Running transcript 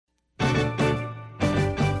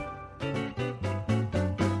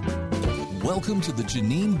Welcome to the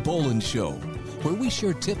Janine Bolon Show, where we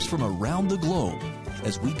share tips from around the globe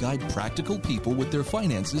as we guide practical people with their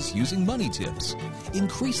finances using money tips,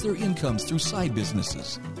 increase their incomes through side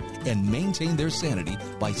businesses, and maintain their sanity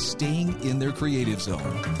by staying in their creative zone.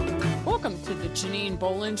 Welcome to the Janine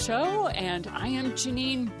Bolon Show, and I am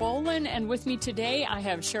Janine Bolon, and with me today I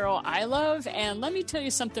have Cheryl Ilov, and let me tell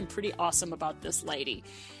you something pretty awesome about this lady.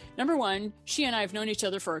 Number one, she and I have known each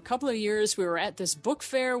other for a couple of years. We were at this book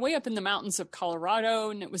fair way up in the mountains of Colorado,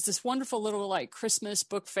 and it was this wonderful little Christmas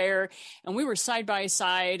book fair, and we were side by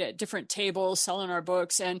side at different tables selling our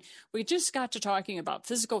books, and we just got to talking about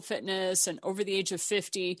physical fitness and over the age of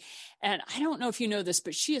 50. And I don't know if you know this,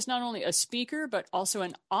 but she is not only a speaker, but also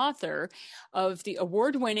an author of the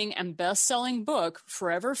award-winning and best-selling book,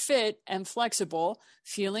 Forever Fit and Flexible,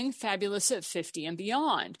 Feeling Fabulous at 50 and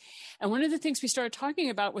Beyond. And one of the things we started talking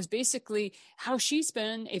about was basically how she's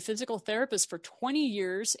been a physical therapist for 20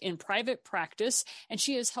 years in private practice, and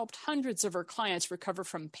she has helped hundreds of her clients recover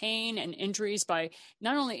from pain and injuries by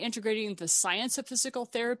not only integrating the science of physical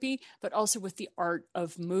therapy, but also with the art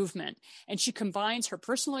of movement. And she combines her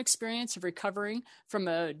personal experience of recovering from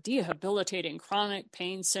a debilitating chronic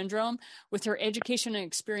pain syndrome with her education and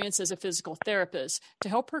experience as a physical therapist to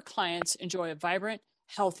help her clients enjoy a vibrant,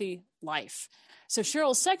 healthy life. So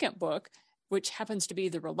Cheryl's second book, which happens to be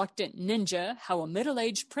The Reluctant Ninja, How a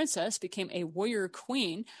Middle-Aged Princess Became a Warrior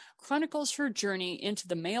Queen, chronicles her journey into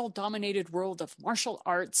the male-dominated world of martial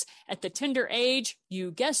arts at the tender age,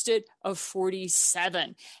 you guessed it, of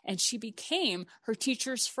 47. And she became her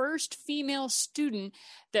teacher's first female student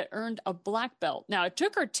that earned a black belt. Now, it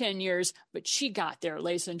took her 10 years, but she got there,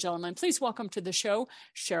 ladies and gentlemen. Please welcome to the show,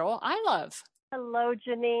 Cheryl Ilov. Hello,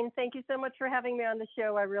 Janine. Thank you so much for having me on the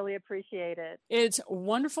show. I really appreciate it. It's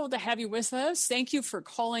wonderful to have you with us. Thank you for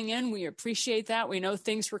calling in. We appreciate that. We know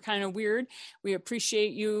things were kind of weird. We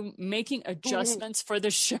appreciate you making adjustments for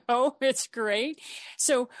the show. It's great.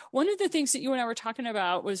 So one of the things that you and I were talking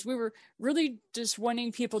about was we were really just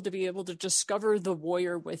wanting people to be able to discover the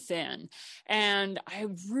warrior within. And I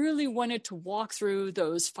really wanted to walk through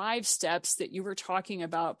those 5 steps that you were talking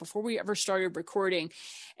about before we ever started recording.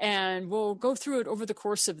 And we'll go through it over the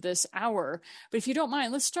course of this hour. But if you don't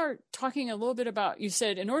mind, let's start talking a little bit about, you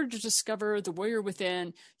said, in order to discover the warrior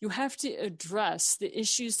within, you have to address the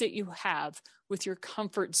issues that you have with your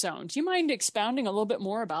comfort zone. Do you mind expounding a little bit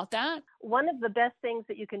more about that? One of the best things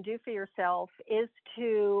that you can do for yourself is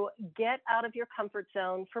to get out of your comfort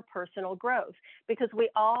zone for personal growth, because we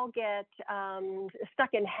all get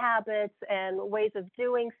stuck in habits and ways of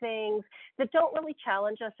doing things that don't really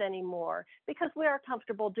challenge us anymore because we are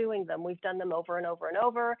comfortable doing them. We've done them over and over and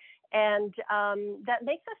over, and that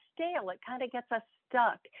makes us stale. It kind of gets us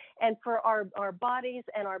stuck. And for our bodies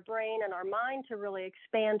and our brain and our mind to really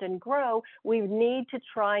expand and grow, we need to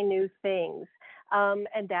try new things.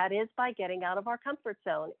 And that is by getting out of our comfort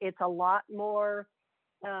zone. It's a lot more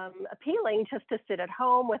appealing just to sit at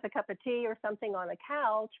home with a cup of tea or something on a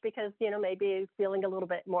couch because, maybe feeling a little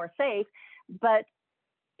bit more safe. But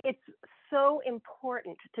it's so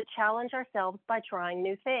important to challenge ourselves by trying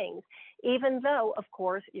new things, even though, of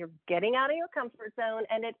course, you're getting out of your comfort zone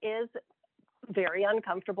and it is very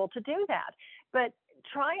uncomfortable to do that. But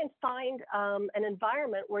try and find an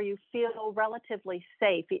environment where you feel relatively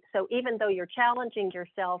safe. So even though you're challenging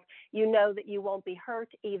yourself, you know that you won't be hurt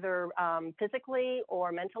either physically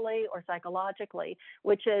or mentally or psychologically,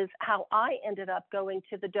 which is how I ended up going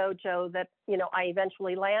to the dojo that, I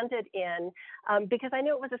eventually landed in because I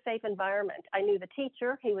knew it was a safe environment. I knew the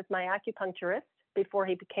teacher. He was my acupuncturist before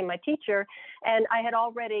he became my teacher. And I had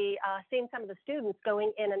already seen some of the students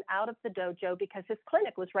going in and out of the dojo because his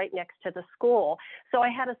clinic was right next to the school. So I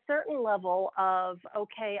had a certain level of,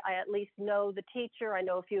 okay, I at least know the teacher, I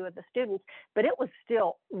know a few of the students, but it was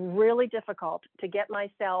still really difficult to get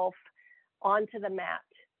myself onto the mat.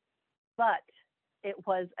 But it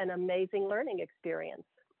was an amazing learning experience.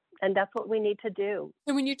 And that's what we need to do.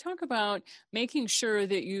 And when you talk about making sure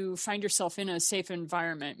that you find yourself in a safe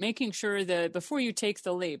environment, making sure that before you take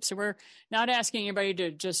the leap, so we're not asking anybody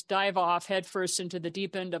to just dive off headfirst into the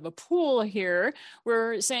deep end of a pool here.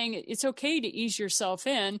 We're saying it's okay to ease yourself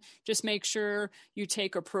in, just make sure you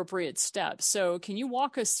take appropriate steps. So can you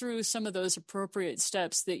walk us through some of those appropriate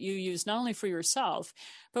steps that you use not only for yourself,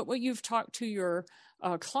 but what you've talked to your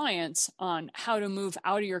clients on how to move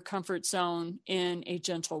out of your comfort zone in a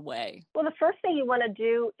gentle way? Well, the first thing you want to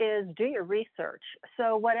do is do your research.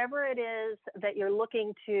 So whatever it is that you're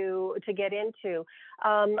looking to get into,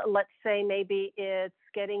 let's say maybe it's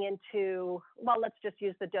getting into, well, let's just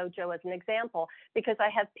use the dojo as an example, because I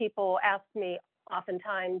have people ask me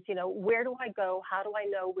oftentimes, where do I go? How do I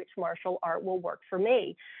know which martial art will work for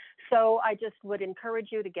me? So I just would encourage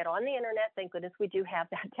you to get on the internet. Thank goodness we do have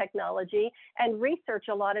that technology, and research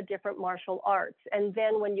a lot of different martial arts. And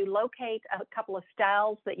then when you locate a couple of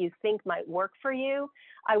styles that you think might work for you,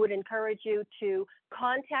 I would encourage you to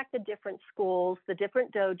contact the different schools, the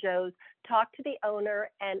different dojos, talk to the owner,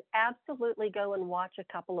 and absolutely go and watch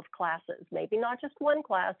a couple of classes. Maybe not just one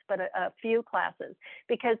class, but a few classes,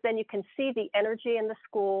 because then you can see the energy in the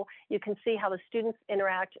school. You can see how the students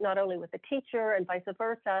interact, not only with the teacher and vice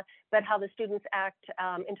versa, but how the students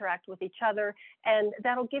interact with each other. And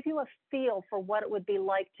that'll give you a feel for what it would be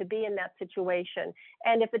like to be in that situation.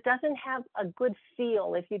 And if it doesn't have a good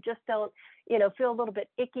feel, if you just don't, feel a little bit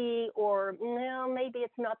icky, or no, maybe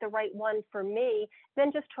it's not the right one for me,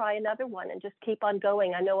 then just try another one and just keep on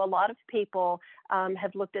going. I know a lot of people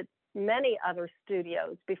have looked at many other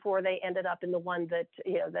studios before they ended up in the one that,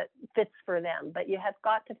 that fits for them. But you have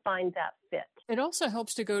got to find that fit. It also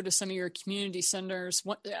helps to go to some of your community centers.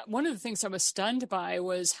 One of the things I was stunned by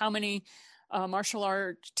was how many martial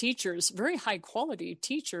art teachers, very high quality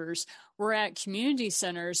teachers, were at community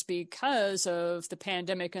centers because of the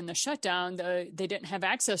pandemic and the shutdown. They didn't have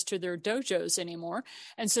access to their dojos anymore.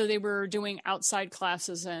 And so they were doing outside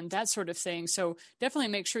classes and that sort of thing. So definitely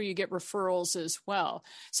make sure you get referrals as well.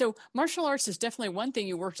 So martial arts is definitely one thing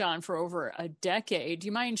you worked on for over a decade. Do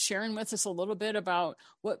you mind sharing with us a little bit about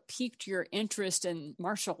what piqued your interest in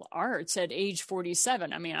martial arts at age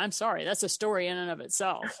 47? I mean, I'm sorry, that's a story in and of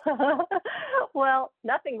itself. Well,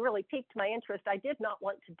 nothing really piqued my interest. I did not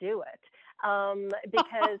want to do it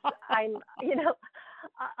because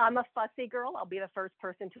I'm a fussy girl. I'll be the first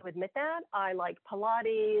person to admit that. I like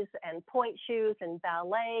Pilates and point shoes and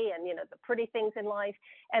ballet and, the pretty things in life.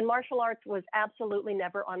 And martial arts was absolutely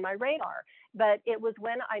never on my radar. But it was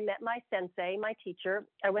when I met my sensei, my teacher.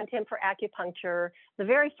 I went to him for acupuncture the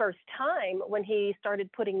very first time when he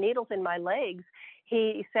started putting needles in my legs.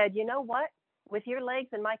 He said, you know what? With your legs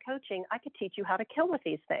and my coaching, I could teach you how to kill with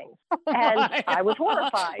these things. And I was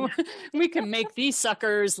horrified. We can make these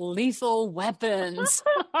suckers lethal weapons.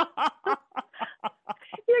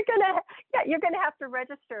 You're gonna have to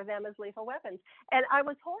register them as lethal weapons. And I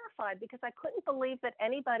was horrified because I couldn't believe that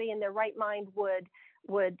anybody in their right mind would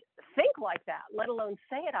think like that, let alone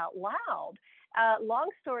say it out loud. Long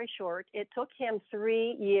story short, it took him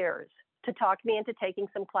 3 years to talk me into taking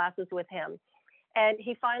some classes with him. And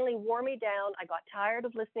he finally wore me down. I got tired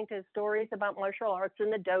of listening to his stories about martial arts in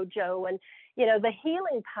the dojo and, the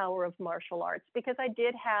healing power of martial arts, because I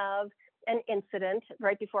did have an incident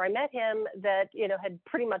right before I met him that, had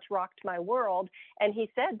pretty much rocked my world. And he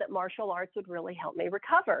said that martial arts would really help me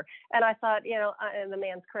recover. And I thought, the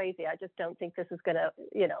man's crazy. I just don't think this is going to,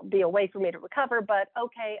 be a way for me to recover. But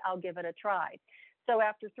okay, I'll give it a try. So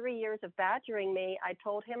after 3 years of badgering me, I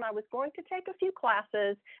told him I was going to take a few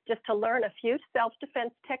classes just to learn a few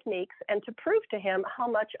self-defense techniques and to prove to him how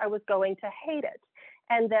much I was going to hate it.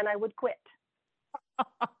 And then I would quit.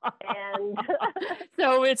 And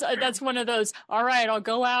so that's one of those, all right, I'll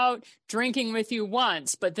go out drinking with you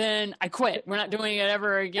once, but then I quit. We're not doing it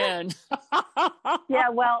ever again. Yeah,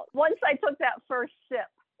 well, once I took that first sip,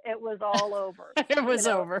 it was all over. It was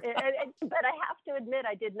over. But I have to admit,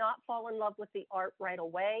 I did not fall in love with the art right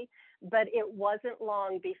away, but it wasn't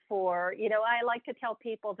long before, I like to tell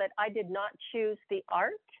people that I did not choose the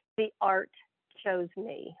art chose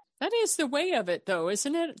me. That is the way of it, though,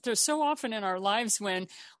 isn't it? There's so often in our lives when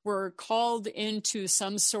we're called into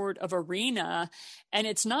some sort of arena, and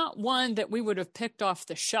it's not one that we would have picked off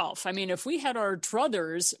the shelf. I mean, if we had our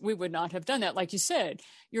druthers, we would not have done that. Like you said,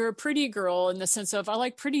 you're a pretty girl in the sense of, I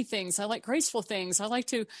like pretty things. I like graceful things. I like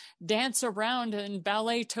to dance around in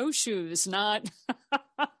ballet toe shoes, not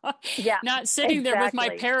sitting there with my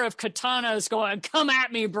pair of katanas going, come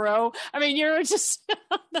at me, bro. I mean, you're just,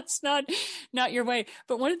 that's not your way.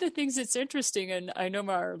 But one of the things that's interesting, and I know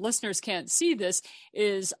our listeners can't see this,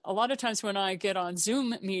 is a lot of times when I get on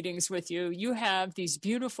Zoom meetings with you, you have these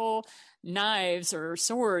beautiful knives or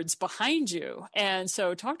swords behind you. And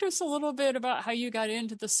so talk to us a little bit about how you got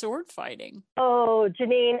into the sword fighting. Oh,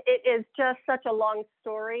 Janine, it is just such a long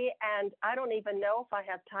story, and I don't even know if I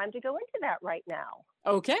have time to go into that right now.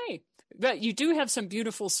 Okay. But you do have some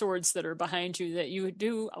beautiful swords that are behind you that you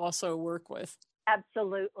do also work with.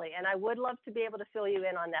 Absolutely. And I would love to be able to fill you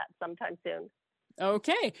in on that sometime soon.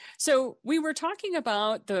 Okay. So we were talking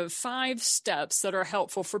about the 5 steps that are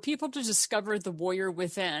helpful for people to discover the warrior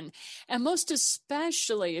within. And most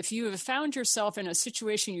especially if you have found yourself in a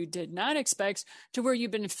situation you did not expect, to where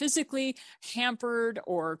you've been physically hampered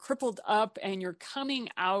or crippled up and you're coming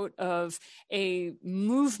out of a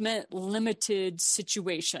movement limited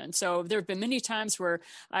situation. So there have been many times where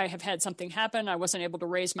I have had something happen. I wasn't able to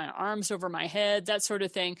raise my arms over my head, that sort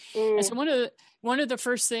of thing. And so one of the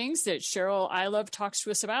first things that Cheryl Ilov talks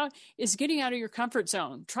to us about is getting out of your comfort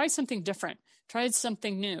zone. Try something different. Try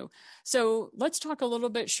something new. So let's talk a little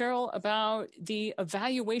bit, Cheryl, about the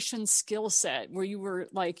evaluation skill set, where you were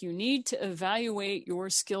like, you need to evaluate your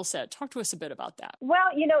skill set. Talk to us a bit about that. Well,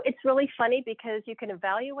 it's really funny because you can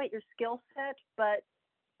evaluate your skill set, but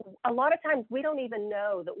a lot of times we don't even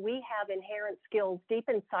know that we have inherent skills deep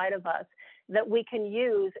inside of us that we can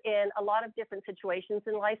use in a lot of different situations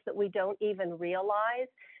in life that we don't even realize.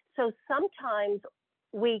 So sometimes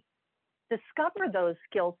we discover those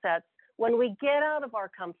skill sets when we get out of our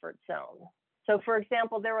comfort zone. So, for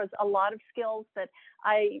example, there was a lot of skills that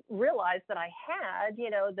I realized that I had,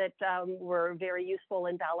 that were very useful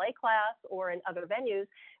in ballet class or in other venues,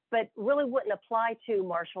 but really wouldn't apply to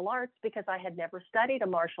martial arts because I had never studied a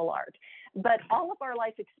martial art. But all of our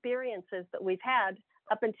life experiences that we've had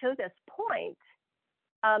up until this point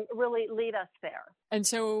really lead us there. And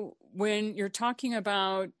so when you're talking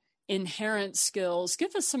about inherent skills,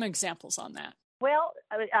 give us some examples on that. Well,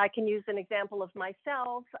 I can use an example of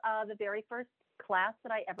myself. The very first class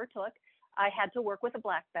that I ever took, I had to work with a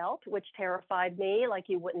black belt, which terrified me like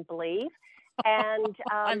you wouldn't believe. And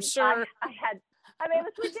I'm sure. It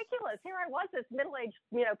was ridiculous. Here I was, this middle-aged,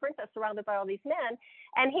 princess surrounded by all these men,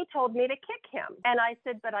 and he told me to kick him. And I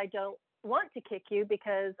said, but I don't want to kick you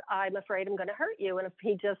because I'm afraid I'm going to hurt you. And if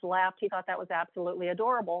he just laughed, he thought that was absolutely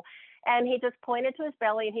adorable. And he just pointed to his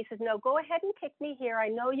belly and he says, no, go ahead and kick me here. I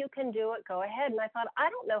know you can do it. Go ahead. And I thought, I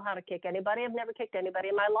don't know how to kick anybody. I've never kicked anybody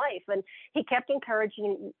in my life. And he kept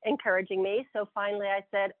encouraging me. So finally I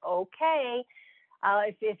said, okay,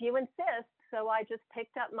 if you insist. So I just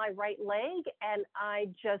picked up my right leg and I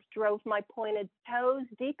just drove my pointed toes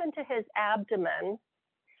deep into his abdomen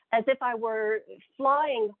as if I were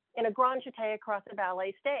flying in a grand jeté across a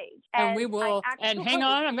ballet stage. And we will, and hang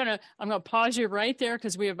on, I'm gonna pause you right there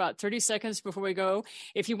because we have about 30 seconds before we go.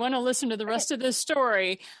 If you want to listen to the rest of this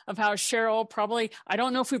story of how Cheryl probably, I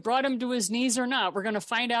don't know if we brought him to his knees or not. We're going to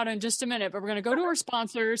find out in just a minute, but we're going to go to our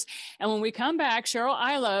sponsors. And when we come back, Cheryl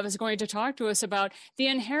Ilov is going to talk to us about the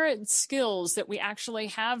inherent skills that we actually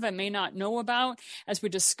have and may not know about as we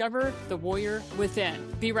discover the warrior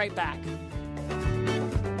within. Be right back.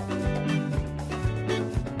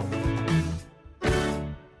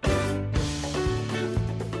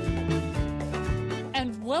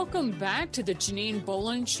 Welcome back to the Janine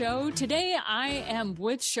Bolon Show. Today I am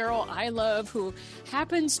with Cheryl Ilov, who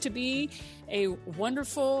happens to be a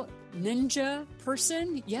wonderful ninja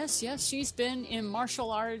person. Yes, she's been in martial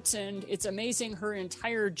arts and it's amazing her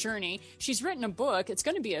entire journey. She's written a book. It's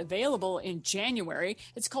going to be available in January.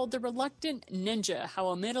 It's called The Reluctant Ninja, How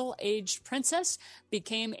a Middle-Aged Princess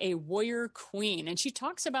Became a Warrior Queen. And she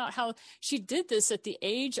talks about how she did this at the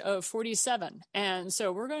age of 47. And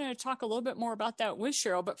so we're going to talk a little bit more about that with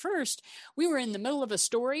Cheryl. But first, we were in the middle of a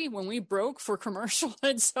story when we broke for commercial.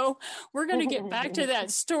 And so we're going to get back to that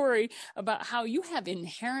story about how you have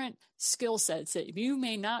inherent skill sets that you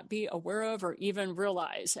may not be aware of or even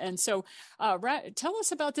realize. And so tell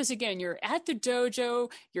us about this again. You're at the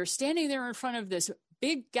dojo, you're standing there in front of this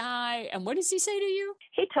big guy, and what does he say to you?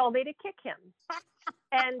 He told me to kick him.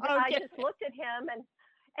 And okay. I just looked at him and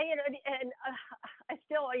I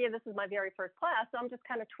still, this is my very first class, so I'm just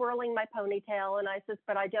kind of twirling my ponytail, and I says,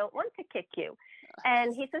 but I don't want to kick you.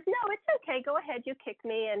 And he says, no, it's okay. Go ahead. You kick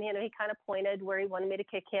me. And, he kind of pointed where he wanted me to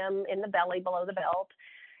kick him in the belly below the belt.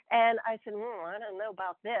 And I said, I don't know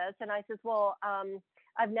about this. And I says, well,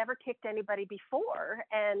 I've never kicked anybody before,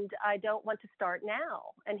 and I don't want to start now.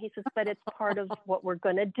 And he says, but it's part of what we're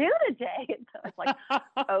going to do today. And so I was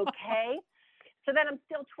like, okay. So then I'm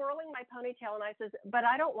still twirling my ponytail, and I says, but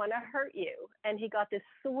I don't want to hurt you. And he got this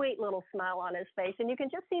sweet little smile on his face, and you can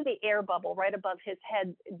just see the air bubble right above his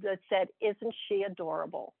head that said, isn't she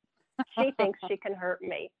adorable? She thinks she can hurt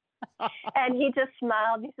me. And he just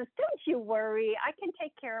smiled. He says, don't you worry. I can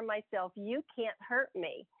take care of myself. You can't hurt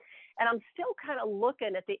me. And I'm still kind of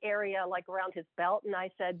looking at the area like around his belt. And I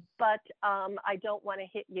said, but I don't want to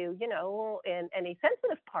hit you, in any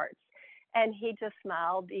sensitive parts. And he just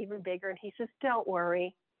smiled even bigger. And he says, don't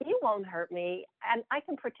worry. You won't hurt me. And I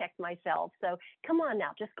can protect myself. So come on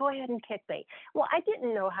now, just go ahead and kick me. Well, I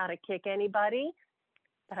didn't know how to kick anybody,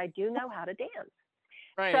 but I do know how to dance.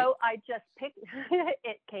 Right. So I just picked,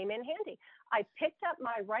 it came in handy. I picked up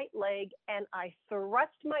my right leg and I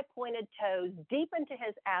thrust my pointed toes deep into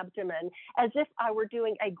his abdomen as if I were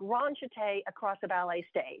doing a grand jeté across a ballet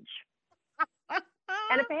stage.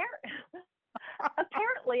 And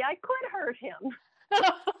apparently I could hurt him.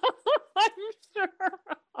 I'm sure.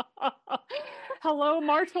 Hello,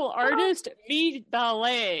 martial artist, meet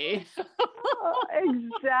ballet.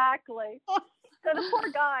 Exactly. So the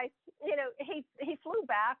poor guy, he flew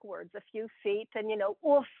backwards a few feet and,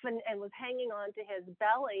 oof, and was hanging on to his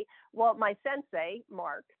belly. Well, my sensei,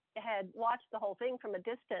 Mark, had watched the whole thing from a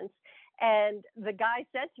distance. And the guy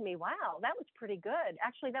said to me, wow, that was pretty good.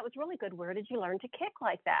 Actually, that was really good. Where did you learn to kick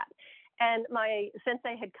like that? And my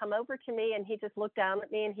sensei had come over to me and he just looked down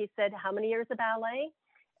at me and he said, how many years of ballet?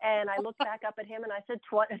 And I looked back up at him and I said,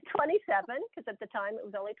 27, because at the time it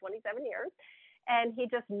was only 27 years. And he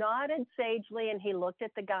just nodded sagely and he looked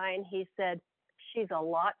at the guy and he said, she's a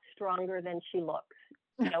lot stronger than she looks.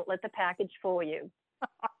 Don't let the package fool you.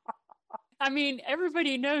 I mean,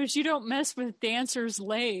 everybody knows you don't mess with dancers'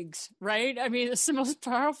 legs, right? I mean, it's the most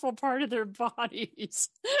powerful part of their bodies.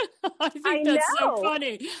 I think that's so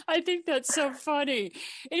funny. I think that's so funny.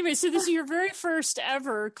 Anyway, so this is your very first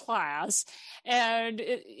ever class, and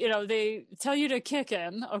they tell you to kick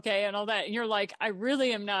him, okay, and all that, and you're like, I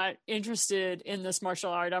really am not interested in this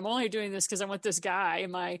martial art. I'm only doing this because I want this guy,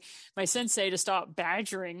 my sensei, to stop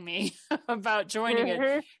badgering me about joining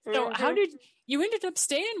it. So how did you ended up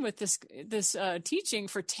staying with this teaching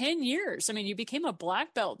for 10 years? I mean, you became a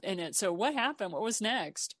black belt in it. So what happened? What was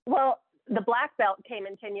next? Well, the black belt came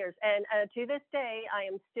in 10 years. And to this day, I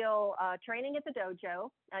am still training at the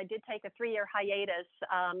dojo. I did take a 3-year hiatus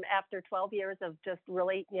after 12 years of just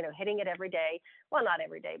really, hitting it every day. Well, not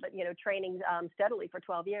every day, but, training steadily for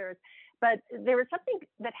 12 years. But there was something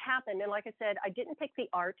that happened. And like I said, I didn't pick the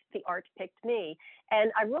art picked me.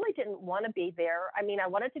 And I really didn't want to be there. I mean, I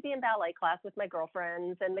wanted to be in ballet class with my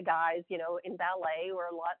girlfriends, and the guys, in ballet were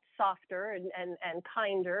a lot softer and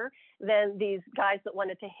kinder than these guys that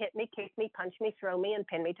wanted to hit me, kick me, punch me, throw me, and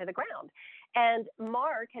pin me to the ground. And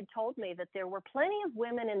Mark had told me that there were plenty of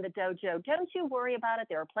women in the dojo. Don't you worry about it.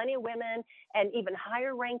 There are plenty of women and even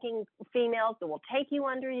higher ranking females that will take you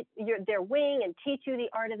under their wing and teach you the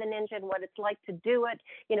art of the ninja and what it's like to do it,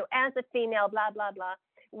 as a female, blah, blah, blah.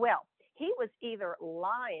 Well, he was either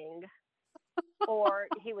lying or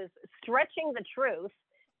he was stretching the truth,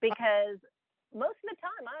 because most of the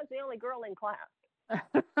time I was the only girl in class.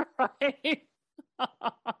 Right.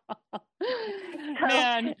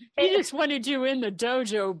 Man, he just wanted you in the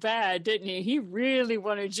dojo bad, didn't he? He really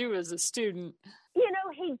wanted you as a student.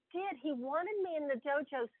 He did. He wanted me in the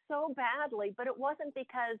dojo so badly, but it wasn't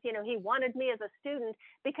because, he wanted me as a student,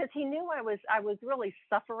 because he knew I was really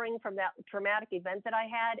suffering from that traumatic event that I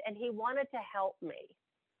had, and he wanted to help me.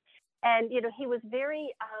 And, he was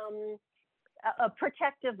very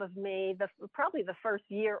protective of me probably the first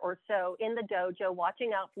year or so in the dojo,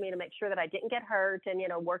 watching out for me to make sure that I didn't get hurt, and,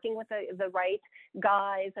 working with the right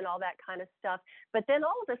guys and all that kind of stuff. But then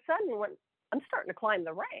all of a sudden, when I'm starting to climb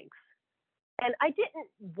the ranks, and I didn't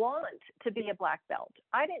want to be a black belt.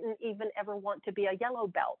 I didn't even ever want to be a yellow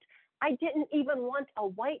belt. I didn't even want a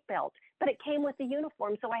white belt, but it came with the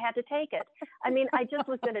uniform, so I had to take it. I mean, I just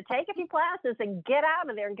was going to take a few classes and get out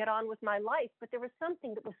of there and get on with my life. But there was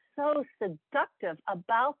something that was so seductive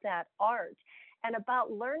about that art and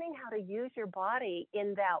about learning how to use your body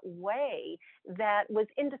in that way that was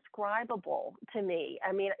indescribable to me.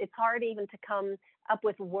 I mean, it's hard even to come up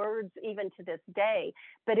with words even to this day,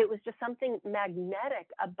 but it was just something magnetic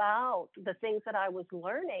about the things that I was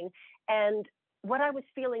learning and what I was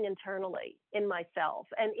feeling internally in myself.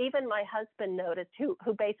 And even my husband noticed, who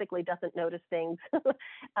basically doesn't notice things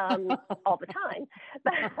all the time.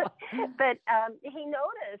 But he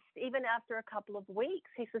noticed even after a couple of weeks,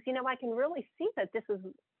 he says, I can really see that this is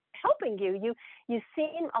helping you. You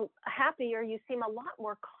seem happier. You seem a lot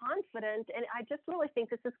more confident. And I just really think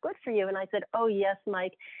this is good for you. And I said, oh, yes,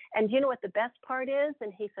 Mike. And do you know what the best part is?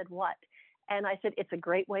 And he said, what? And I said, it's a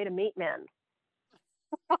great way to meet men.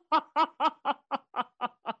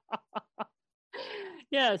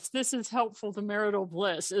 Yes, this is helpful to marital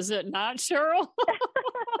bliss, is it not, Cheryl?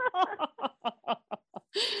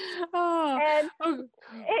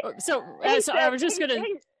 So I was just going to,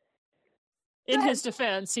 in his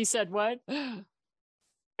defense, he said what?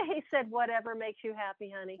 He said, whatever makes you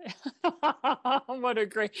happy, honey. What a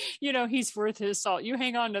great, he's worth his salt. You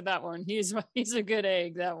hang on to that one. He's a good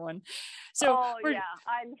egg, that one. So yeah,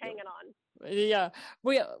 I'm hanging on. Yeah,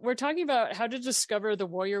 we're talking about how to discover the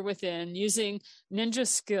warrior within using ninja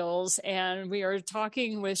skills, and we are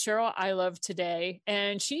talking with Cheryl Ilov today,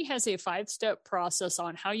 and she has a 5-step process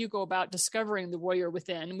on how you go about discovering the warrior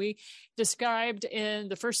within. We described in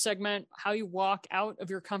the first segment how you walk out of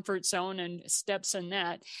your comfort zone and steps in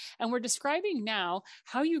that, and we're describing now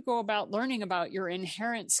how you go about learning about your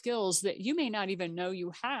inherent skills that you may not even know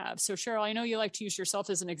you have. So, Cheryl, I know you like to use yourself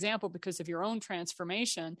as an example because of your own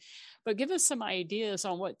transformation. But give us some ideas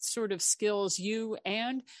on what sort of skills you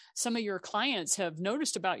and some of your clients have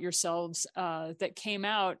noticed about yourselves that came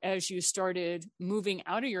out as you started moving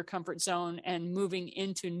out of your comfort zone and moving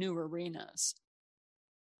into new arenas.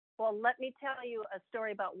 Well, let me tell you a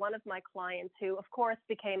story about one of my clients who, of course,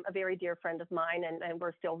 became a very dear friend of mine, and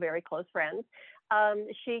we're still very close friends.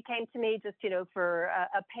 She came to me just, for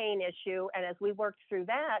a pain issue. And as we worked through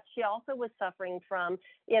that, she also was suffering from,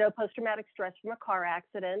 post-traumatic stress from a car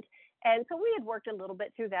accident. And so we had worked a little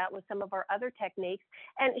bit through that with some of our other techniques.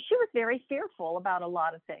 And she was very fearful about a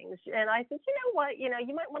lot of things. And I said, you know what,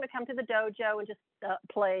 you might want to come to the dojo and just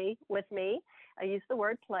play with me. I use the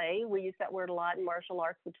word play. We use that word a lot in martial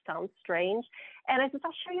arts, which sounds strange. And I said,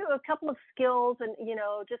 I'll show you a couple of skills and,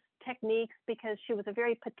 just techniques, because she was a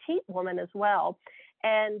very petite woman as well.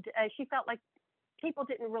 And she felt like people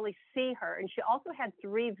didn't really see her. And she also had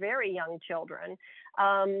 3 very young children.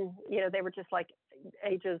 They were just like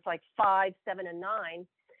ages like 5, 7, and 9.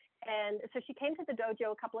 And so she came to the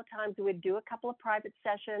dojo a couple of times. We would do a couple of private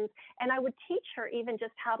sessions, and I would teach her even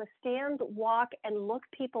just how to stand, walk, and look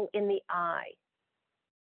people in the eye.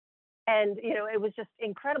 And, it was just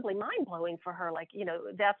incredibly mind-blowing for her. Like,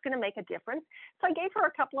 that's going to make a difference. So I gave her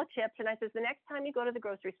a couple of tips, and I said, the next time you go to the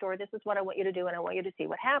grocery store, this is what I want you to do, and I want you to see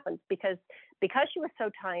what happens. Because she was so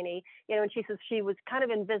tiny, and she says she was kind of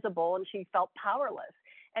invisible, and she felt powerless.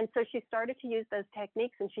 And so she started to use those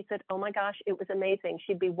techniques, and she said, oh my gosh, it was amazing.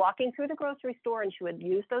 She'd be walking through the grocery store, and she would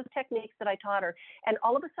use those techniques that I taught her. And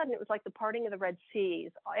all of a sudden, it was like the parting of the Red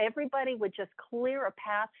Seas. Everybody would just clear a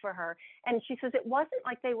path for her. And she says it wasn't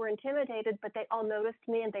like they were intimidated, but they all noticed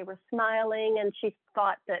me, and they were smiling, and she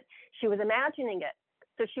thought that she was imagining it.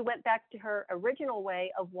 So she went back to her original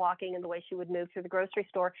way of walking and the way she would move through the grocery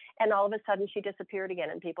store. And all of a sudden, she disappeared again,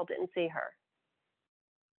 and people didn't see her.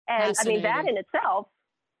 And I mean, that in itself,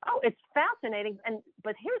 oh, it's fascinating.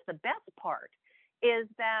 But here's the best part, is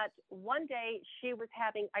that one day she was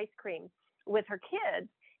having ice cream with her kids,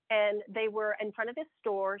 and they were in front of this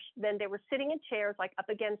store. Then they were sitting in chairs, like up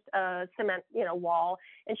against a cement, wall.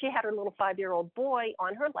 And she had her little 5-year-old boy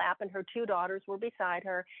on her lap, and her 2 daughters were beside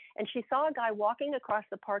her. And she saw a guy walking across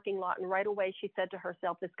the parking lot. And right away, she said to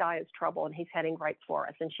herself, this guy is trouble, and he's heading right for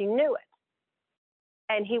us. And she knew it.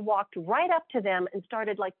 And he walked right up to them and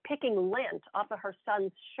started like picking lint off of her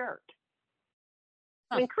son's shirt.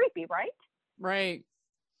 I mean, creepy, right? Right.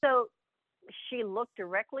 So she looked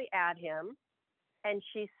directly at him and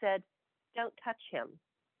she said, don't touch him.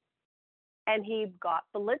 And he got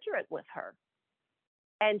belligerent with her.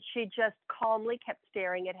 And she just calmly kept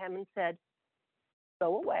staring at him and said,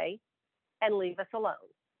 go away and leave us alone.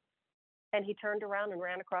 And he turned around and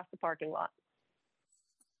ran across the parking lot.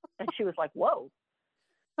 And she was like, whoa.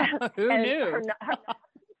 Who knew?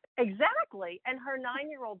 Exactly. And her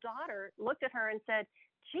 9-year-old daughter looked at her and said,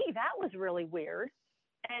 gee, that was really weird.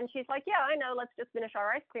 And she's like, yeah, I know. Let's just finish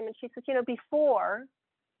our ice cream. And she says, before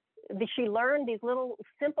she learned these little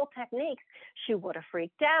simple techniques, she would have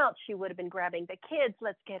freaked out. She would have been grabbing the kids.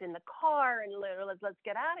 Let's get in the car and let's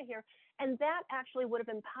get out of here. And that actually would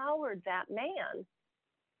have empowered that man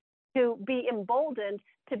to be emboldened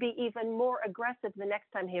to be even more aggressive the next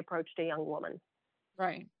time he approached a young woman.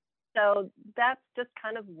 Right. So that's just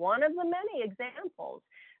kind of one of the many examples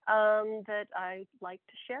that I like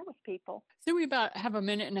to share with people. So we about have a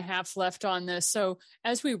minute and a half left on this. So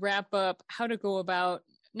as we wrap up, how to go about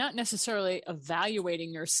not necessarily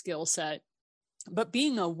evaluating your skill set, but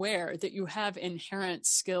being aware that you have inherent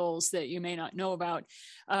skills that you may not know about.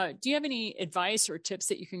 Do you have any advice or tips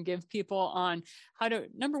that you can give people on how to,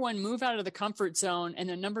 number one, move out of the comfort zone, and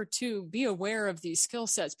then number 2, be aware of these skill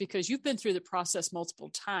sets, because you've been through the process multiple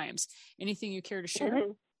times? Anything you care to share?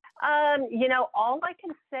 Mm-hmm. All I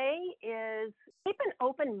can say is keep an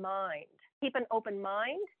open mind. Keep an open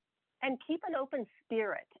mind and keep an open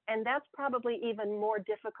spirit. And that's probably even more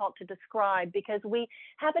difficult to describe, because we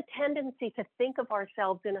have a tendency to think of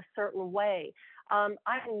ourselves in a certain way.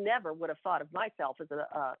 I never would have thought of myself as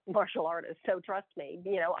a martial artist. So trust me,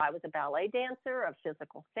 I was a ballet dancer, a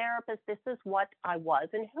physical therapist. This is what I was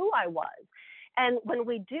and who I was. And when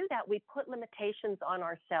we do that, we put limitations on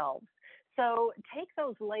ourselves. So take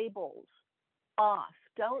those labels off.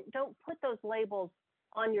 Don't put those labels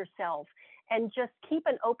on yourself, and just keep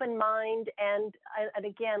an open mind. And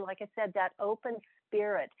again, like I said, that open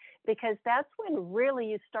spirit, because that's when really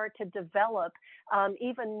you start to develop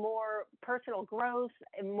even more personal growth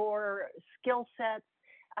and more skill sets,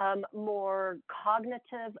 more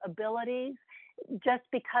cognitive abilities, just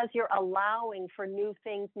because you're allowing for new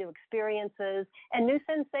things, new experiences, and new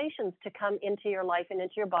sensations to come into your life and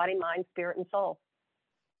into your body, mind, spirit, and soul.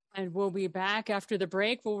 And we'll be back after the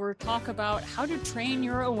break where we'll talk about how to train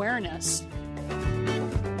your awareness.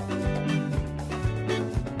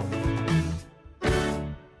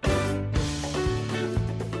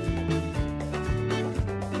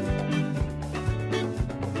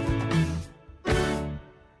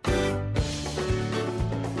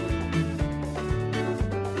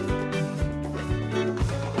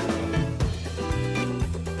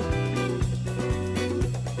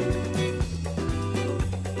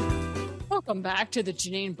 Welcome back to the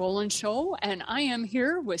Janine Bolon Show, and I am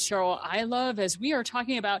here with Cheryl Ilov as we are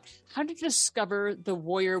talking about how to discover the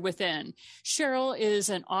warrior within. Cheryl is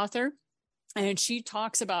an author, and she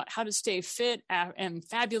talks about how to stay fit and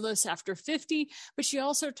fabulous after 50, but she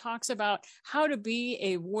also talks about how to be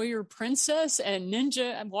a warrior princess and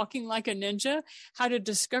ninja, walking like a ninja, how to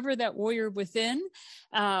discover that warrior within.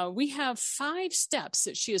 We have 5 steps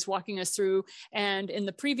that she is walking us through. And in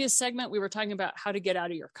the previous segment, we were talking about how to get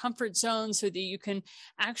out of your comfort zone so that you can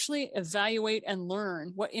actually evaluate and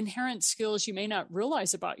learn what inherent skills you may not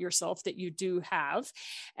realize about yourself that you do have.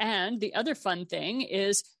 And the other fun thing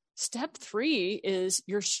is step 3 is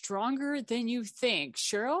you're stronger than you think.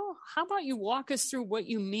 Cheryl, how about you walk us through what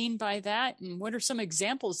you mean by that and what are some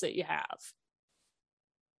examples that you have?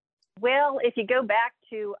 Well, if you go back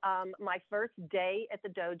to my first day at the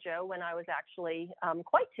dojo when I was actually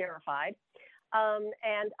quite terrified,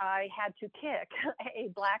 and I had to kick a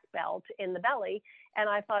black belt in the belly, and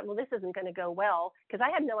I thought, well, this isn't going to go well because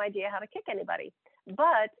I had no idea how to kick anybody.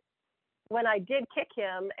 But when I did kick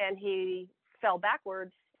him and he fell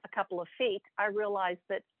backwards a couple of feet, I realized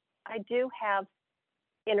that I do have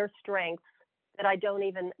inner strengths that I don't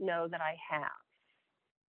even know that I have.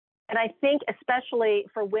 And I think especially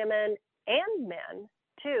for women and men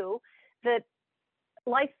too, that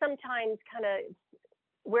life sometimes kind of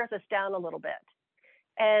wears us down a little bit.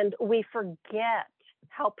 And we forget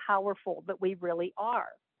how powerful that we really are.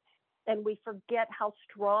 And we forget how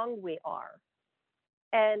strong we are.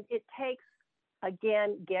 And it takes,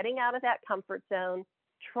 again, getting out of that comfort zone,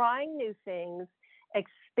 trying new things,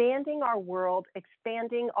 expanding our world,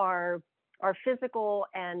 expanding our physical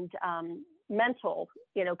and mental,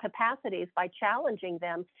 capacities by challenging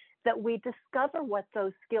them, that we discover what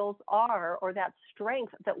those skills are or that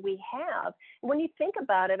strength that we have. When you think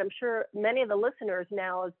about it, I'm sure many of the listeners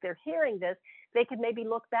now, as they're hearing this, they could maybe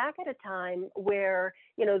look back at a time where,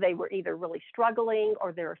 they were either really struggling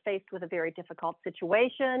or they were faced with a very difficult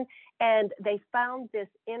situation, and they found this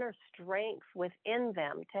inner strength within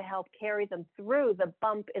them to help carry them through the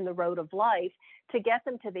bump in the road of life to get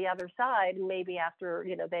them to the other side. And maybe after,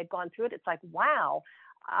 they'd gone through it, it's like, wow,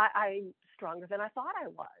 I'm stronger than I thought I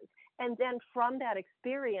was. And then from that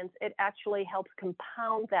experience, it actually helps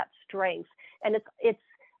compound that strength. And it's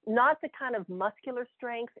not the kind of muscular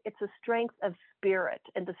strength, it's a strength of spirit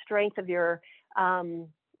and the strength of your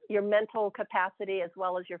mental capacity as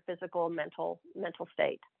well as your physical mental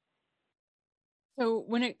state. So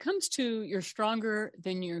when it comes to you're stronger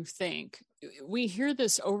than you think, we hear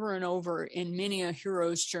this over and over in many a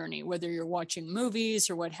hero's journey, whether you're watching movies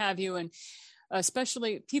or what have you. And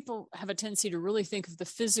especially people have a tendency to really think of the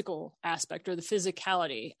physical aspect or the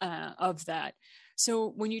physicality of that. So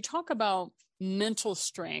when you talk about mental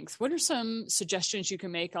strength, what are some suggestions you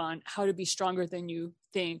can make on how to be stronger than you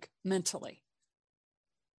think mentally?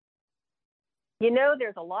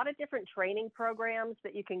 There's a lot of different training programs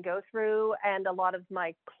that you can go through, and a lot of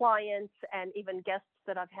my clients and even guests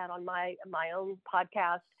that I've had on my own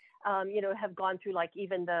podcast, have gone through like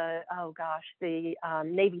even the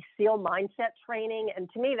Navy SEAL mindset training. And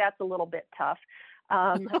to me, that's a little bit tough.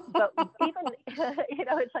 But even,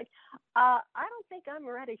 it's like, I don't think I'm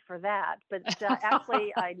ready for that. But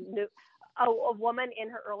actually, I knew a woman in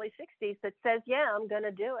her early 60s that says, yeah, I'm going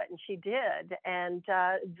to do it. And she did. And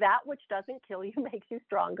that which doesn't kill you makes you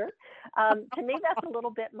stronger. To me, that's a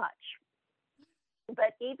little bit much.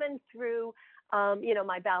 But even through,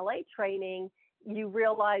 my ballet training, you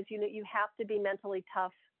realize, you have to be mentally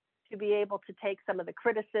tough to be able to take some of the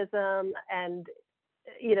criticism and,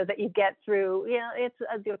 that you get through, it's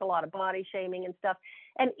there's a lot of body shaming and stuff.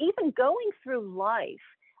 And even going through life,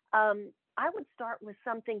 I would start with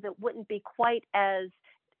something that wouldn't be quite as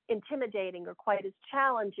intimidating or quite as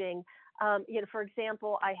challenging. For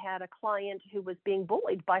example, I had a client who was being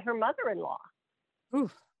bullied by her mother-in-law.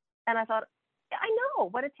 Oof. And I thought, I know,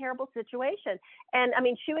 what a terrible situation. And I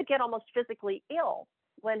mean, she would get almost physically ill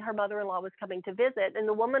when her mother-in-law was coming to visit. And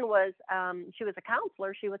the woman was, she was a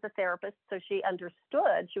counselor. She was a therapist. So she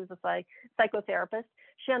understood. She was a psychotherapist.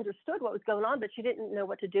 She understood what was going on, but she didn't know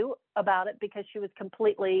what to do about it because she was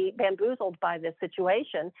completely bamboozled by this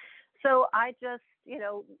situation. So I just,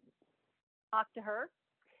 talked to her,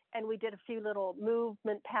 and we did a few little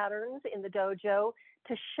movement patterns in the dojo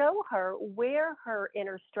to show her where her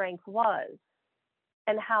inner strength was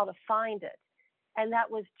and how to find it. And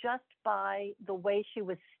that was just by the way she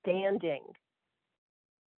was standing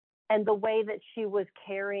and the way that she was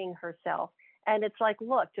carrying herself. And it's like,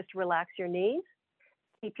 look, just relax your knees,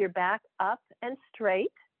 keep your back up and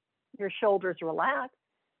straight, your shoulders relaxed,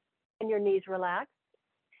 and your knees relaxed,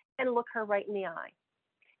 and look her right in the eye.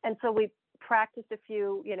 And so we practiced a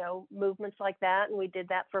few, movements like that, and we did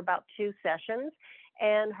that for about 2 sessions.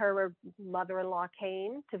 And her mother-in-law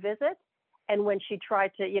came to visit, and when she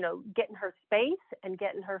tried to, get in her space and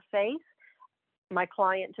get in her face, my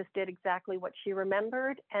client just did exactly what she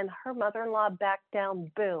remembered, and her mother-in-law backed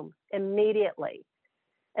down, boom, immediately.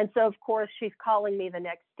 And so, of course, she's calling me the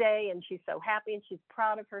next day, and she's so happy, and she's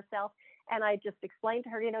proud of herself. And I just explained to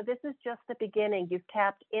her, this is just the beginning. You've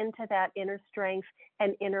tapped into that inner strength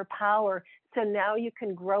and inner power. So now you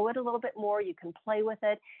can grow it a little bit more. You can play with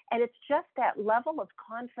it. And it's just that level of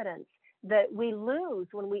confidence that we lose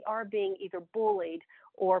when we are being either bullied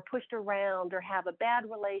or pushed around or have a bad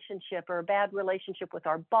relationship with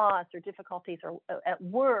our boss, or difficulties at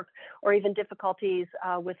work, or even difficulties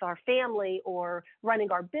with our family, or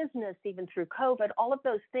running our business even through COVID. All of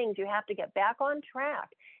those things, you have to get back on track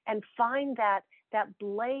and find that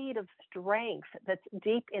blade of strength that's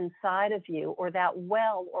deep inside of you, or that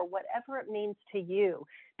well, or whatever it means to you,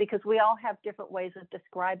 because we all have different ways of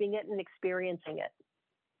describing it and experiencing it.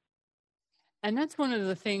 And that's one of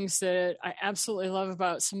the things that I absolutely love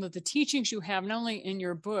about some of the teachings you have, not only in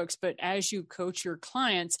your books, but as you coach your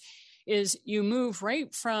clients, is you move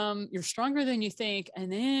right from you're stronger than you think,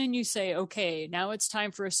 and then you say, okay, now it's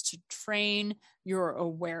time for us to train your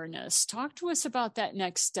awareness. Talk to us about that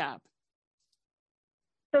next step.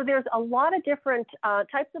 So there's a lot of different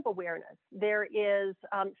types of awareness. There is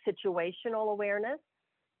situational awareness.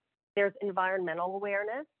 There's environmental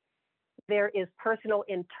awareness. There is personal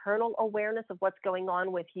internal awareness of what's going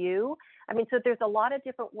on with you. So there's a lot of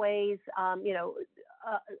different ways,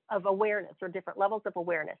 of awareness, or different levels of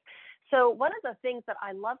awareness. So one of the things that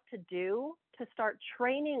I love to do to start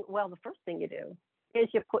training, the first thing you do is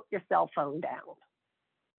you put your cell phone down.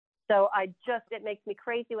 So it makes me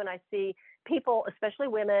crazy when I see people, especially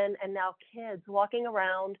women and now kids, walking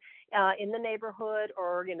around in the neighborhood,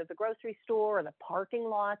 or, the grocery store or the parking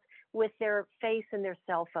lots with their face in their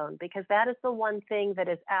cell phone, because that is the one thing that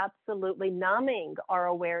is absolutely numbing our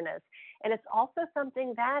awareness. And it's also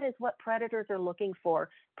something that is what predators are looking for.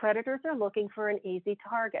 Predators are looking for an easy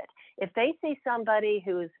target. If they see somebody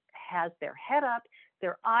who has their head up,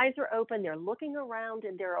 their eyes are open, they're looking around,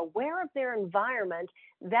 and they're aware of their environment,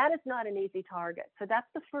 that is not an easy target. So that's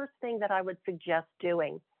the first thing that I would suggest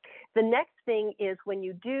doing. The next thing is, when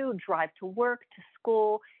you do drive to work, to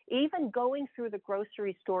school, even going through the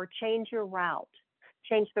grocery store, change your route.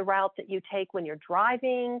 Change the route that you take when you're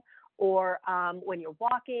driving, or when you're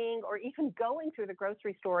walking, or even going through the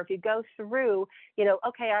grocery store. If you go through,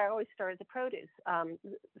 I always start at the produce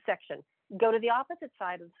section. Go to the opposite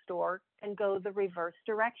side of the store and go the reverse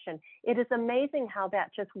direction. It is amazing how that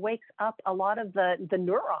just wakes up a lot of the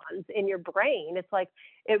neurons in your brain. It's like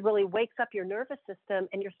it really wakes up your nervous system,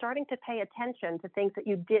 and you're starting to pay attention to things that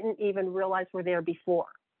you didn't even realize were there before.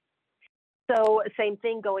 So same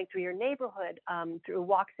thing going through your neighborhood, through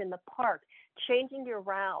walks in the park, changing your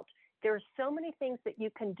route. There are so many things that you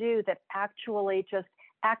can do that actually just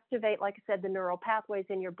activate, like I said, the neural pathways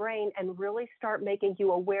in your brain, and really start making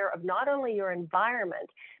you aware of not only your environment,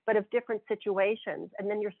 but of different situations. And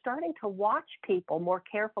then you're starting to watch people more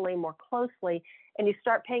carefully, more closely, and you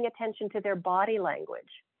start paying attention to their body language,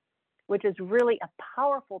 which is really a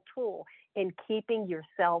powerful tool in keeping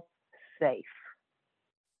yourself safe.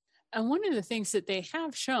 And one of the things that they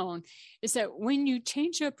have shown is that when you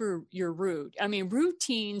change up your route,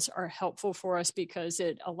 routines are helpful for us because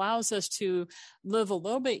it allows us to live a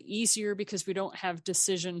little bit easier, because we don't have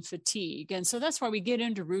decision fatigue. And so that's why we get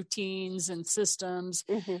into routines and systems.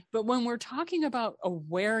 Mm-hmm. But when we're talking about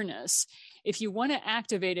awareness, if you want to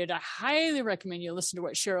activate it, I highly recommend you listen to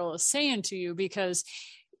what Cheryl is saying to you, because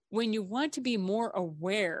when you want to be more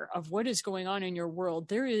aware of what is going on in your world,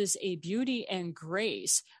 there is a beauty and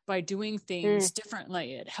grace by doing things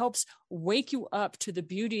differently. It helps wake you up to the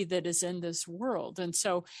beauty that is in this world. And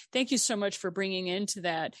so thank you so much for bringing into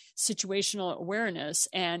that situational awareness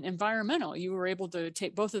and environmental. You were able to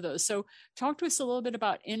take both of those. So talk to us a little bit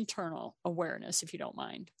about internal awareness, if you don't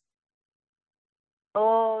mind.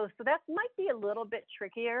 Oh, so that might be a little bit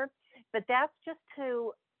trickier, but that's just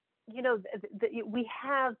to, we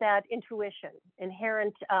have that intuition,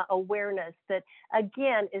 inherent awareness that,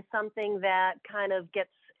 again, is something that kind of gets,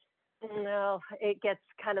 it gets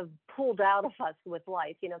kind of pulled out of us with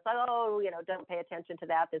life. It's like, don't pay attention to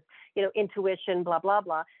that. This, intuition, blah, blah,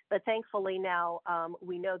 blah. But thankfully now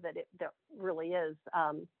we know that there really is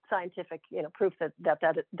scientific, proof that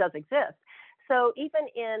does exist. So even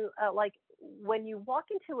in when you walk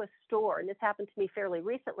into a store, and this happened to me fairly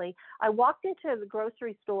recently, I walked into the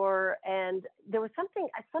grocery store and there was something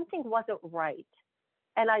wasn't right.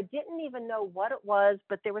 And I didn't even know what it was,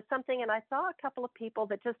 but there was something, and I saw a couple of people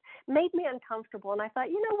that just made me uncomfortable. And I thought,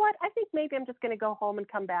 you know what, I think maybe I'm just going to go home and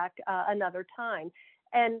come back another time.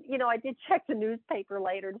 And, I did check the newspaper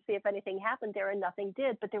later to see if anything happened there, and nothing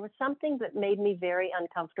did. But there was something that made me very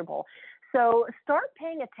uncomfortable. So start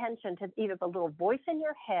paying attention to either the little voice in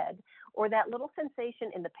your head or that little sensation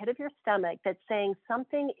in the pit of your stomach that's saying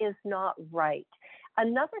something is not right.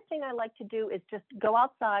 Another thing I like to do is just go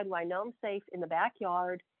outside where I know I'm safe in the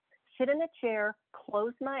backyard, sit in a chair,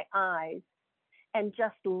 close my eyes, and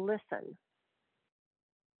just listen.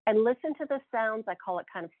 And listen to the sounds. I call it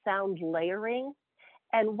kind of sound layering.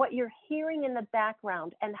 And what you're hearing in the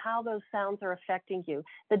background and how those sounds are affecting you.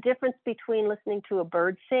 The difference between listening to a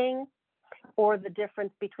bird sing, or the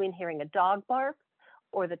difference between hearing a dog bark,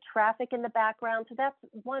 or the traffic in the background. So that's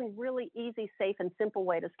one really easy, safe, and simple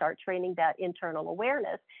way to start training that internal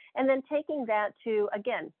awareness. And then taking that to,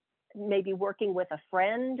 again, maybe working with a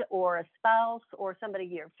friend or a spouse or somebody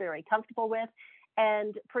you're very comfortable with,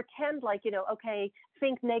 and pretend like, okay,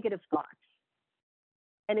 think negative thoughts.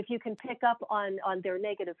 And if you can pick up on their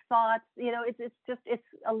negative thoughts, it's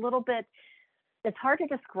a little bit, it's hard to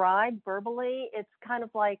describe verbally. It's kind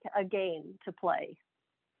of like a game to play.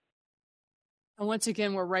 And once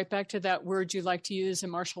again, we're right back to that word you like to use in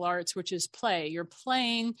martial arts, which is play. You're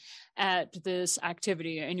playing at this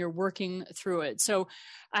activity and you're working through it. So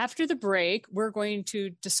after the break, we're going to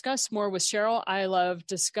discuss more with Cheryl Ilov,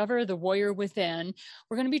 Discover the Warrior Within.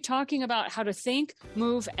 We're going to be talking about how to think,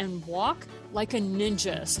 move, and walk like a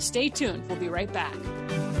ninja. So stay tuned. We'll be right back.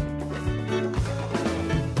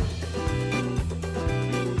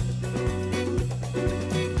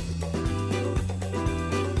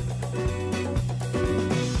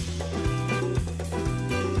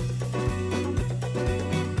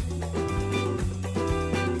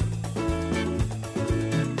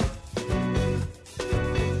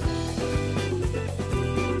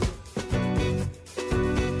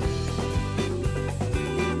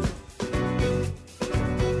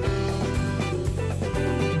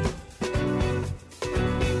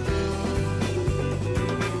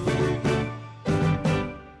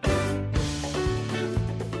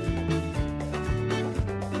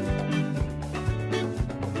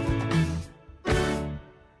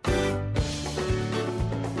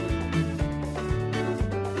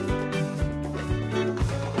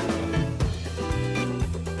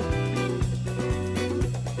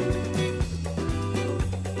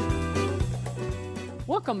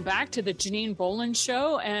 Welcome back to the Janine Bolon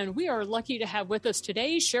Show, and we are lucky to have with us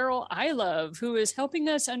today Cheryl Ilov, who is helping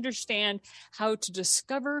us understand how to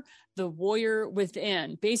discover the warrior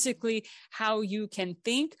within, basically how you can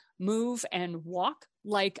think, move, and walk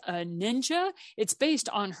like a ninja. It's based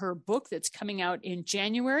on her book that's coming out in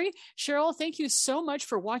January. Cheryl, thank you so much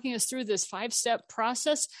for walking us through this 5-step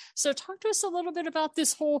process. So talk to us a little bit about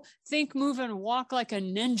this whole think, move, and walk like a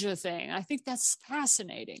ninja thing. I think that's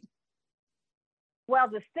fascinating. Well,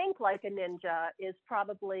 to think like a ninja is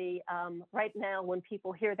probably right now when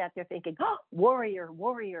people hear that, they're thinking, oh, warrior,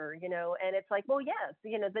 and it's like, well, yes,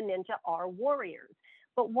 the ninja are warriors.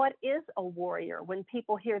 But what is a warrior? When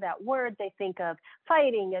people hear that word, they think of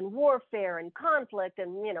fighting and warfare and conflict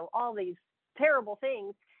and, all these terrible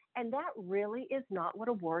things. And that really is not what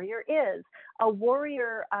a warrior is. A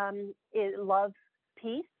warrior loves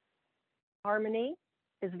peace, harmony,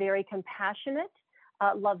 is very compassionate,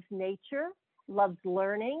 loves nature, loves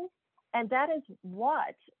learning, and that is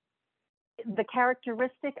what the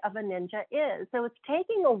characteristic of a ninja is. So it's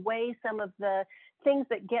taking away some of the things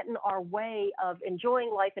that get in our way of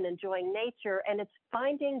enjoying life and enjoying nature, and it's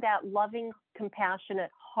finding that loving,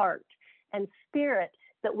 compassionate heart and spirit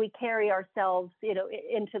that we carry ourselves,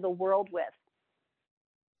 into the world with.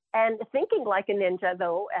 And thinking like a ninja,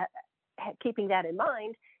 though, keeping that in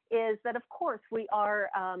mind, is that, of course, we are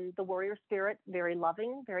the warrior spirit, very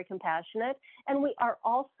loving, very compassionate, and we are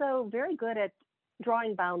also very good at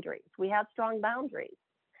drawing boundaries. We have strong boundaries.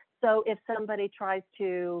 So if somebody tries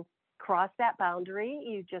to cross that boundary,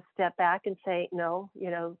 you just step back and say, no,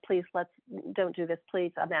 please, don't do this,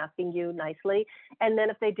 please. I'm asking you nicely. And then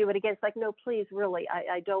if they do it again, it's like, no, please, really,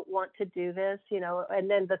 I don't want to do this, And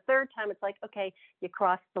then the third time, it's like, okay, you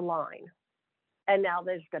crossed the line. And now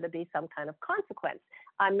there's going to be some kind of consequence.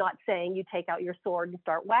 I'm not saying you take out your sword and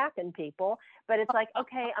start whacking people, but it's like,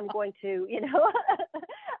 okay, I'm going to,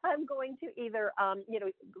 I'm going to either,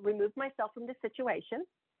 remove myself from the situation.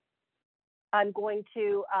 I'm going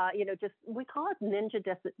to, we call it ninja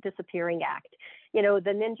disappearing act. The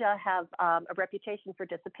ninja have a reputation for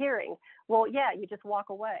disappearing. Well, yeah, you just walk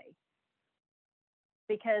away.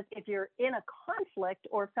 Because if you're in a conflict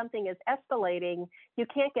or if something is escalating, you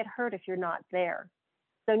can't get hurt if you're not there.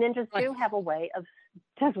 So ninjas do have a way of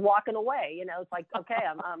just walking away. It's like, okay,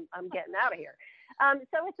 I'm getting out of here.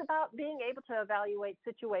 So it's about being able to evaluate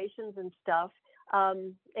situations and stuff.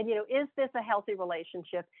 Is this a healthy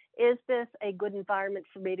relationship? Is this a good environment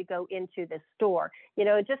for me to go into this store?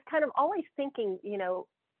 Just kind of always thinking,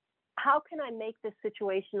 how can I make this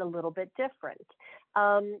situation a little bit different?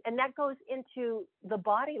 And that goes into the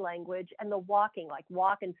body language and the walking, like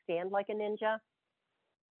walk and stand like a ninja.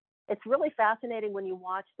 It's really fascinating when you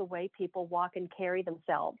watch the way people walk and carry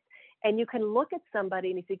themselves. And you can look at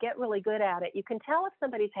somebody, and if you get really good at it, you can tell if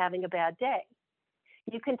somebody's having a bad day.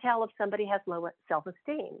 You can tell if somebody has low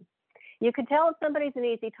self-esteem. You can tell if somebody's an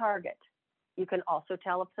easy target. You can also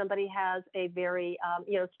tell if somebody has a very,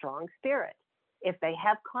 strong spirit, if they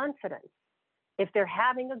have confidence, if they're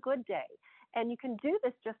having a good day. And you can do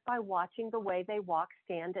this just by watching the way they walk,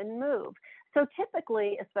 stand, and move. So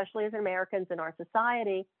typically, especially as Americans in our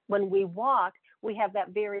society, when we walk, we have that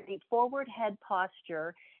very forward head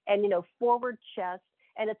posture and, forward chest.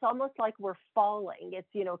 And it's almost like we're falling. It's,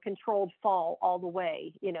 controlled fall all the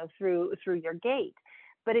way, through your gait.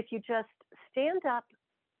 But if you just stand up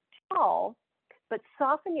tall, but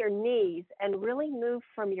soften your knees and really move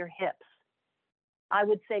from your hips. I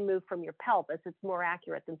would say move from your pelvis. It's more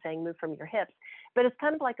accurate than saying move from your hips. But it's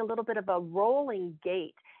kind of like a little bit of a rolling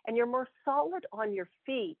gait. And you're more solid on your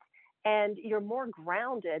feet and you're more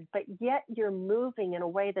grounded, but yet you're moving in a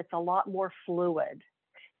way that's a lot more fluid.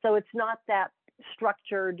 So it's not that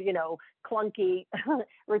structured, clunky,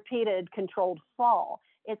 repeated, controlled fall.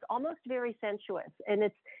 It's almost very sensuous. And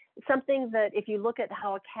it's something that if you look at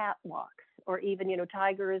how a cat walks, or even,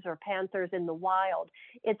 tigers or panthers in the wild,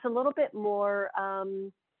 it's a little bit more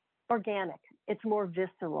organic. It's more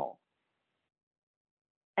visceral.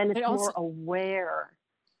 And it's more aware.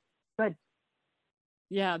 Good.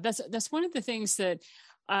 Yeah, that's one of the things that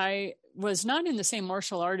I was not in the same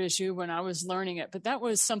martial art as you when I was learning it, but that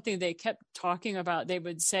was something they kept talking about. They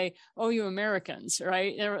would say, "Oh, you Americans,"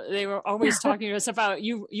 right? They were always talking to us about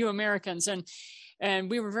you Americans, and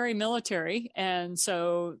we were very military. And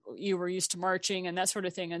so you were used to marching and that sort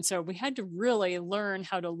of thing. And so we had to really learn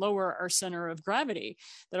how to lower our center of gravity,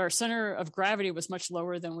 that our center of gravity was much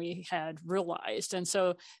lower than we had realized. And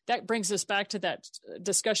so that brings us back to that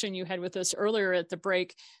discussion you had with us earlier at the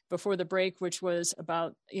break, before the break, which was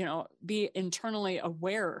about, be internally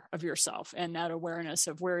aware of yourself and that awareness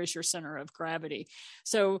of where is your center of gravity.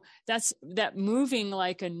 So that's that moving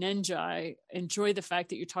like a ninja. I enjoy the fact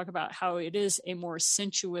that you talk about how it is a more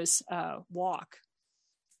sensuous walk.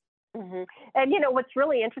 Mm-hmm. And what's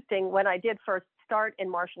really interesting, when I did first start in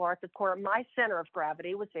martial arts, of course, my center of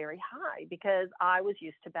gravity was very high because I was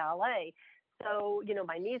used to ballet. So,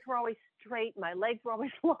 my knees were always straight, my legs were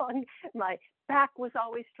always long, my back was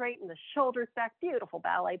always straight and the shoulders back, beautiful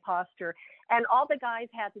ballet posture. And all the guys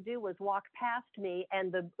had to do was walk past me,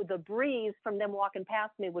 and the breeze from them walking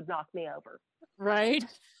past me would knock me over. Right.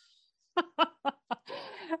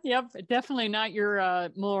 Yep. Definitely not your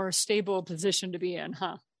more stable position to be in,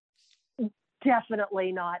 huh?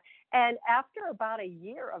 Definitely not. And after about a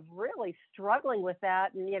year of really struggling with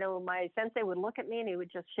that, and my sensei would look at me and he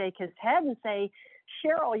would just shake his head and say,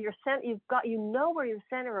 "Cheryl, you've got, where your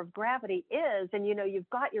center of gravity is, and you've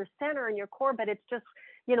got your center and your core, but it's just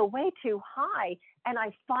way too high." And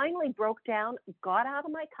I finally broke down, got out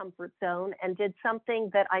of my comfort zone, and did something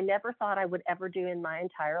that I never thought I would ever do in my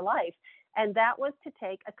entire life, and that was to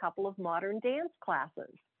take a couple of modern dance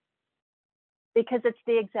classes. Because it's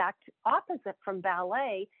the exact opposite from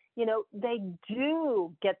ballet. they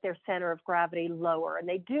do get their center of gravity lower, and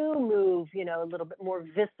they do move, a little bit more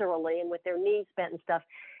viscerally and with their knees bent and stuff.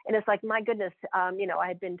 And it's like, my goodness, I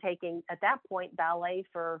had been taking, at that point, ballet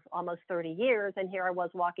for almost 30 years. And here I was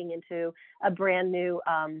walking into a brand new,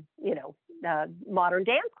 modern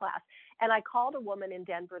dance class. And I called a woman in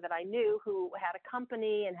Denver that I knew who had a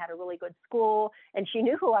company and had a really good school. And she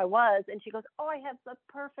knew who I was. And she goes, "Oh, I have the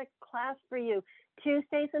perfect class for you.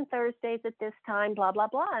 Tuesdays and Thursdays at this time, blah, blah,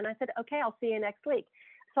 blah." And I said, "Okay, I'll see you next week."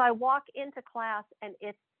 So I walk into class, and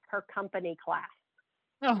it's her company class.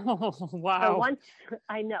 Oh, wow. So once,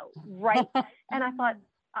 I know, right? And I thought,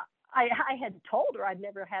 I had told her I'd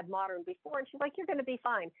never had modern before, and she's like, "You're going to be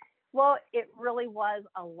fine." Well, it really was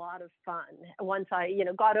a lot of fun once I,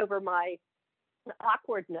 got over my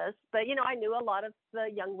awkwardness. But, I knew a lot of the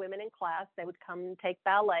young women in class. They would come and take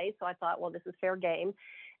ballet. So I thought, well, this is fair game.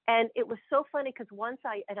 And it was so funny because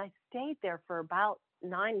I stayed there for about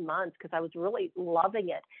 9 months because I was really loving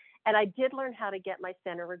it. And I did learn how to get my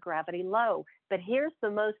center of gravity low. But here's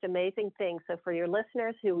the most amazing thing. So for your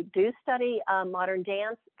listeners who do study modern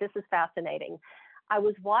dance, this is fascinating. I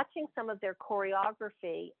was watching some of their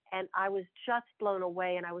choreography, and I was just blown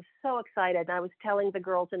away, and I was so excited. And I was telling the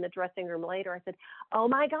girls in the dressing room later, I said, "Oh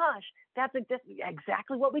my gosh, that's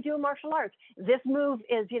exactly what we do in martial arts. This move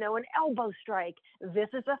is, an elbow strike. This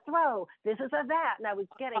is a throw. This is a that." And I was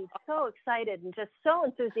getting so excited and just so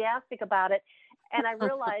enthusiastic about it. And I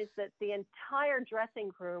realized that the entire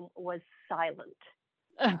dressing room was silent.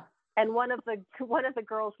 And one of the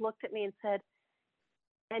girls looked at me and said,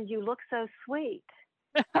 "And you look so sweet."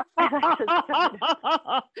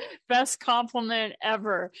 Best compliment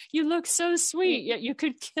ever. "You look so sweet, yet you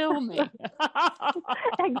could kill me."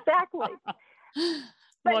 Exactly.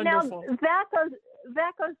 But Wonderful. Now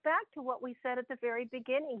that goes back to what we said at the very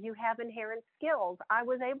beginning. You have inherent skills. I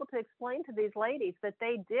was able to explain to these ladies that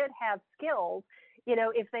they did have skills.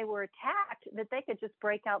 If they were attacked, that they could just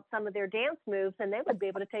break out some of their dance moves and they would be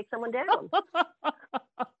able to take someone down.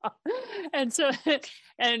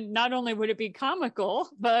 And not only would it be comical,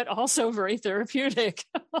 but also very therapeutic.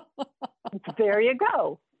 There you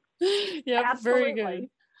go. Yeah, very good.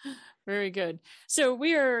 Very good. So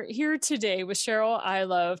we are here today with Cheryl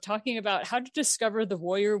Ilov talking about how to discover the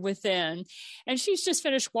warrior within. And she's just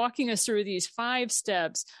finished walking us through these 5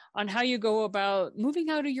 steps on how you go about moving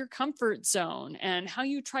out of your comfort zone and how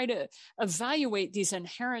you try to evaluate these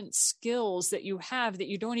inherent skills that you have that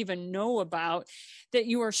you don't even know about, that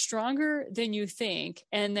you are stronger than you think.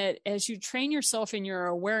 And that as you train yourself in your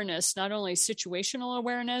awareness, not only situational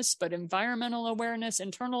awareness, but environmental awareness,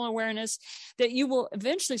 internal awareness, that you will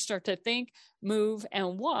eventually start to think, move,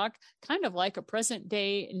 and walk kind of like a present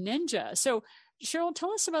day ninja. So Cheryl,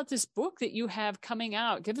 tell us about this book that you have coming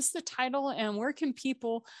out. Give us the title and where can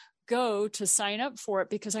people go to sign up for it?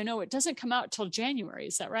 Because I know it doesn't come out till January.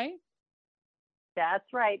 Is that right?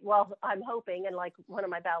 That's right. Well, I'm hoping, and like one of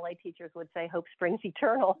my ballet teachers would say, hope springs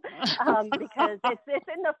eternal, because it's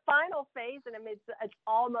in the final phase, and I mean, it's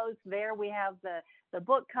almost there. We have the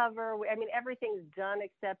book cover. Everything's done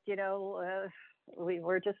except,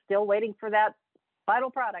 we're just still waiting for that final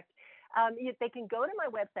product. They can go to my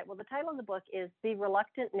website. Well, the title of the book is The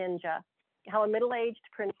Reluctant Ninja, How a Middle-Aged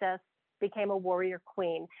Princess Became a Warrior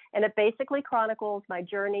Queen. And it basically chronicles my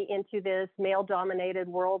journey into this male-dominated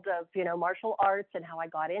world of, martial arts and how I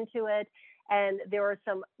got into it. And there are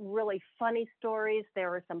some really funny stories. There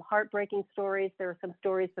are some heartbreaking stories. There are some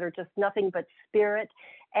stories that are just nothing but spirit.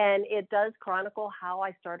 And it does chronicle how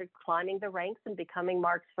I started climbing the ranks and becoming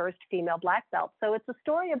Mark's first female black belt. So it's a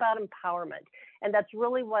story about empowerment. And that's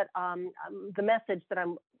really what the message that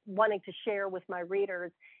I'm wanting to share with my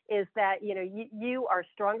readers is that, you are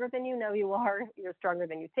stronger than you know you are. You're stronger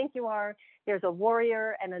than you think you are. There's a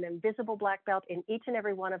warrior and an invisible black belt in each and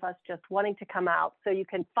every one of us just wanting to come out. So you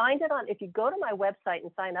can find it if you go to my website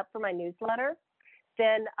and sign up for my newsletter,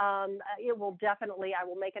 then it will definitely, I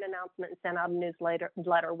will make an announcement and send out a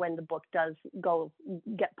newsletter when the book does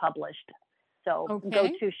get published. So Go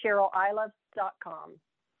to CherylIlov.com.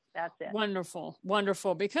 That's it. Wonderful.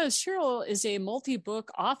 Wonderful. Because Cheryl is a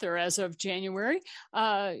multi-book author as of January.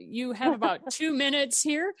 You have about 2 minutes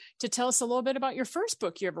here to tell us a little bit about your first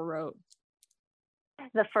book you ever wrote.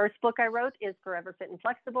 The first book I wrote is Forever Fit and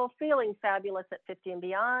Flexible, Feeling Fabulous at 50 and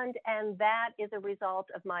Beyond. And that is a result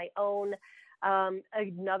of my own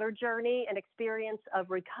another journey and experience of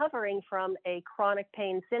recovering from a chronic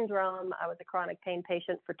pain syndrome. I was a chronic pain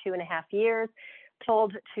patient for 2.5 years.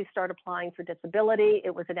 Told to start applying for disability.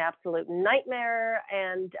 It was an absolute nightmare.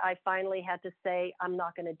 And I finally had to say, I'm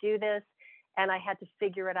not going to do this. and I had to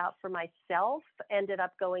figure it out for myself. Ended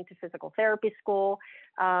up going to physical therapy school,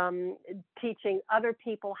 teaching other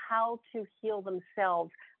people how to heal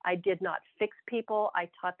themselves. I did not fix people. I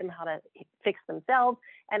taught them how to fix themselves,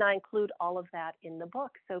 and I include all of that in the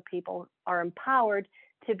book so people are empowered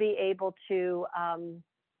to be able to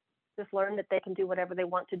just learn that they can do whatever they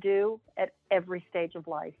want to do at every stage of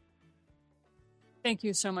life. Thank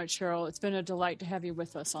you so much, Cheryl. It's been a delight to have you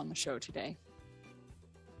with us on the show today.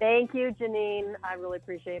 Thank you, Janine. I really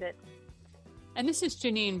appreciate it. And this is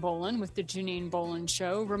Janine Bolon with the Janine Bolon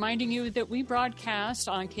Show, reminding you that we broadcast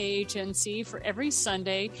on KHNC for every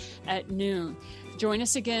Sunday at noon. Join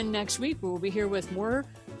us again next week. We will be here with more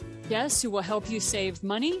guests who will help you save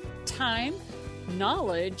money, time,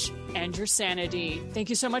 knowledge, and your sanity. Thank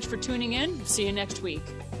you so much for tuning in. See you next week.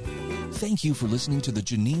 Thank you for listening to the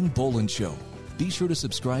Janine Bolon Show. Be sure to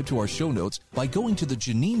subscribe to our show notes by going to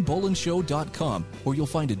theJanineBolonShow.com, where you'll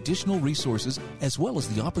find additional resources as well as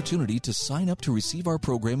the opportunity to sign up to receive our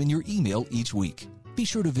program in your email each week. Be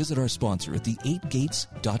sure to visit our sponsor at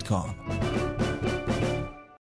the8gates.com.